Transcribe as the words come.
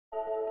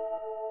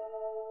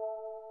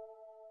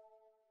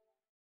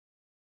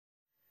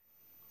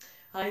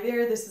Hi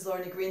there, this is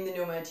Lorna Green, the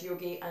Nomad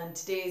Yogi, and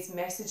today's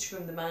message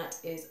from the mat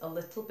is a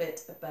little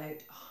bit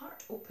about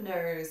heart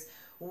openers.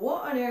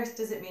 What on earth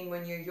does it mean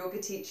when your yoga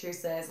teacher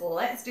says,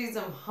 let's do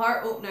some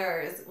heart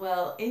openers?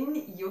 Well,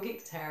 in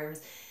yogic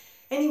terms,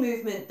 any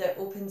movement that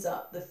opens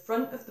up the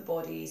front of the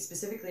body,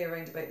 specifically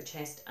around about the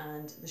chest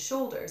and the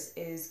shoulders,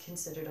 is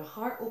considered a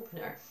heart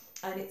opener.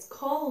 And it's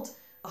called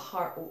a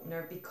heart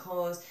opener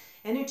because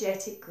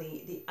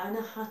energetically the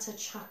anahata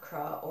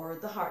chakra, or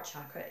the heart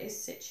chakra, is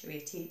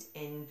situated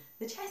in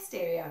the chest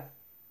area.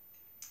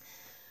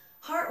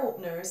 Heart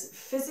openers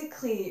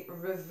physically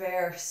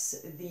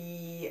reverse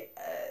the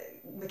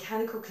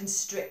mechanical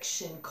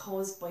constriction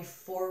caused by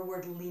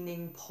forward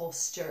leaning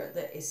posture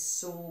that is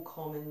so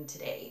common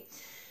today.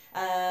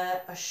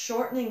 A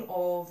shortening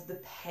of the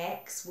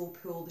pecs will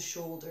pull the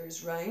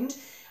shoulders round,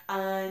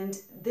 and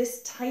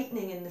this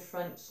tightening in the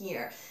front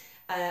here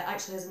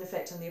actually has an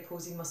effect on the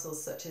opposing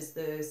muscles such as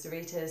the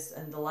serratus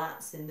and the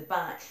lats in the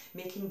back,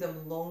 making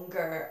them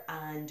longer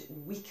and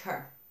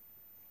weaker.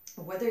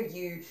 Whether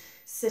you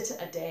sit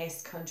at a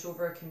desk, hunch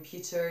over a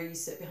computer, you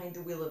sit behind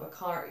the wheel of a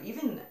car, or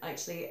even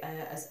actually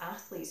as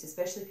athletes,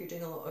 especially if you're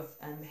doing a lot of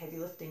heavy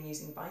lifting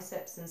using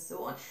biceps and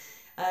so on,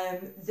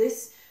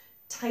 this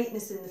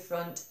tightness in the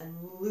front and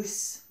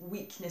loose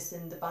weakness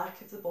in the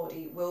back of the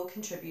body will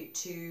contribute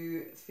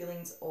to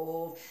feelings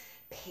of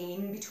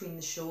pain between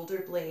the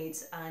shoulder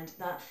blades and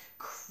that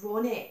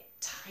chronic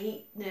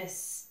tightness,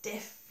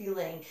 stiff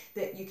feeling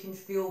that you can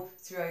feel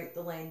throughout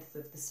the length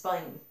of the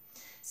spine.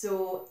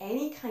 So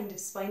any kind of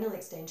spinal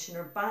extension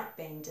or back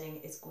bending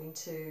is going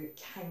to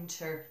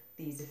counter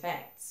these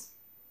effects.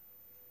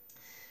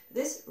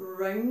 This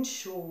round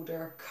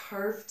shoulder,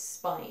 curved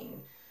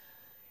spine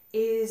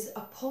is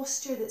a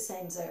posture that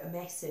sends out a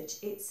message.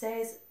 It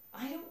says,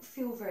 I don't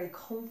feel very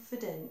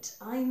confident,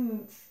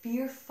 I'm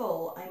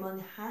fearful, I'm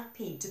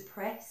unhappy,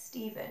 depressed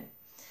even.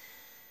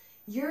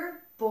 Your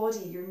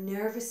body, your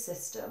nervous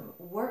system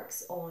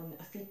works on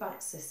a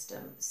feedback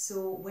system.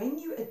 So when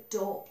you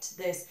adopt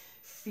this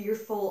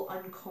fearful,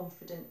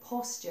 unconfident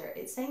posture,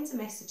 it sends a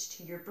message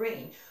to your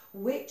brain,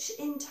 which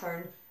in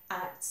turn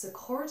acts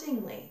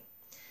accordingly.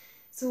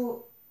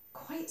 So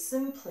quite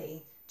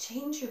simply,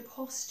 change your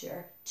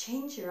posture,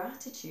 change your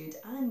attitude,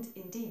 and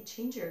indeed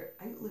change your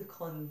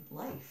outlook on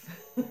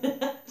life.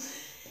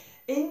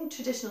 In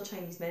traditional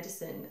Chinese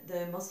medicine,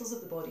 the muscles of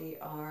the body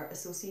are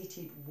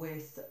associated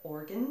with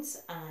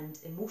organs and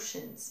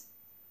emotions.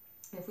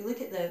 If we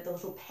look at the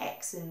little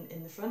pecs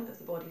in the front of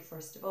the body,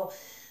 first of all,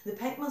 the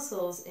pec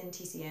muscles in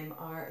TCM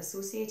are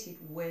associated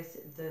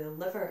with the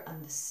liver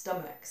and the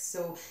stomach,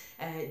 so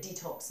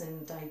detox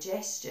and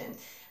digestion,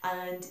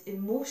 and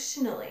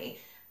emotionally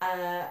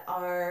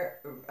are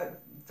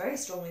very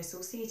strongly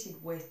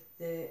associated with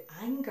the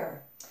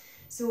anger.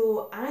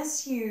 So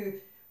as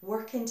you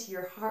work into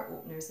your heart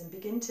openers and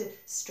begin to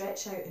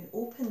stretch out and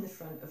open the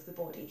front of the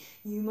body,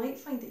 you might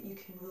find that you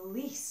can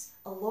release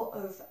a lot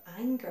of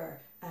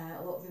anger,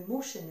 a lot of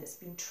emotion that's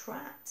been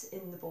trapped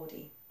in the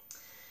body.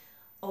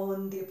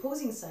 On the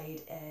opposing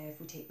side, if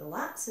we take the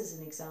lats as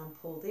an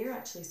example, they're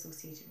actually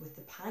associated with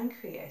the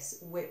pancreas,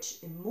 which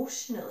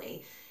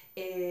emotionally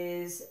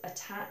is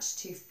attached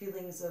to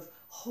feelings of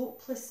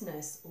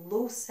hopelessness,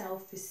 low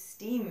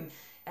self-esteem,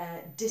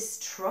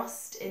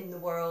 distrust in the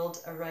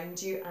world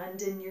around you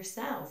and in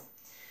yourself.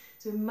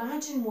 So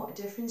imagine what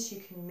a difference you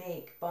can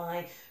make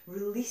by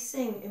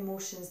releasing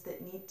emotions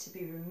that need to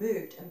be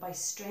removed and by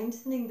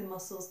strengthening the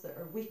muscles that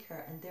are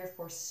weaker and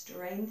therefore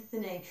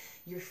strengthening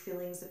your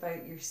feelings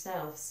about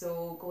yourself.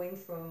 So going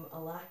from a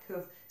lack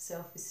of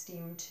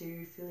self-esteem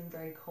to feeling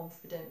very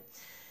confident.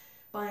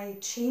 By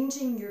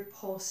changing your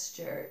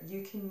posture,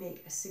 you can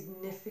make a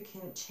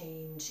significant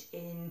change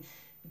in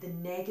the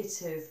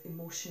negative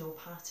emotional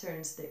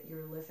patterns that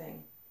you're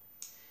living.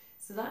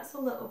 So that's a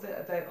little bit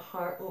about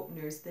heart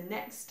openers. The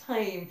next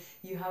time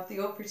you have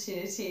the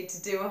opportunity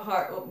to do a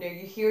heart opener,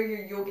 you hear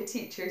your yoga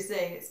teacher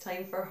saying it's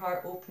time for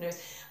heart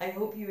openers, I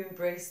hope you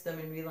embrace them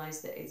and realise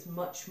that it's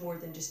much more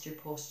than just your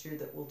posture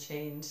that will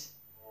change.